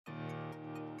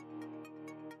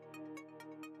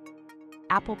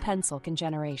Apple Pencil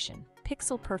generation,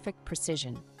 pixel-perfect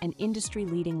precision, and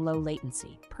industry-leading low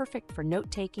latency, perfect for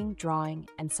note-taking, drawing,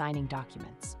 and signing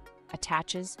documents.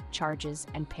 Attaches, charges,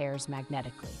 and pairs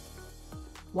magnetically.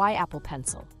 Why Apple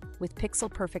Pencil? With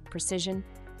pixel-perfect precision,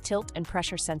 tilt and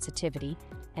pressure sensitivity,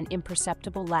 and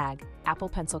imperceptible lag, Apple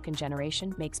Pencil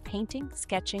generation makes painting,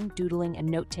 sketching, doodling, and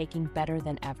note-taking better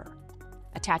than ever.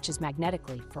 Attaches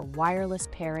magnetically for wireless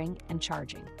pairing and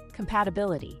charging.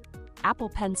 Compatibility. Apple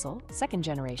Pencil, 2nd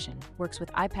generation, works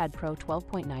with iPad Pro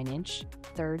 12.9-inch,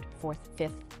 3rd, 4th,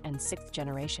 5th, and 6th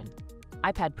generation,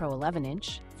 iPad Pro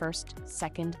 11-inch, 1st,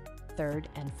 2nd, 3rd,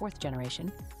 and 4th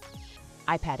generation,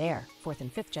 iPad Air, 4th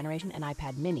and 5th generation, and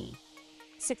iPad Mini,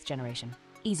 6th generation.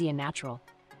 Easy and natural.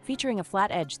 Featuring a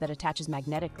flat edge that attaches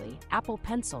magnetically, Apple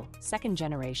Pencil, 2nd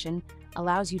generation,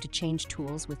 allows you to change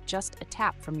tools with just a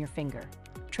tap from your finger.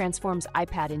 Transforms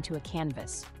iPad into a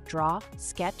canvas. Draw,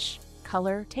 sketch,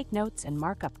 color, take notes, and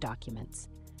mark up documents.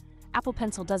 Apple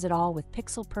Pencil does it all with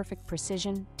pixel-perfect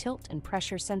precision, tilt and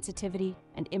pressure sensitivity,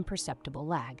 and imperceptible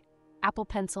lag. Apple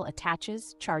Pencil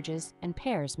attaches, charges, and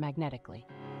pairs magnetically.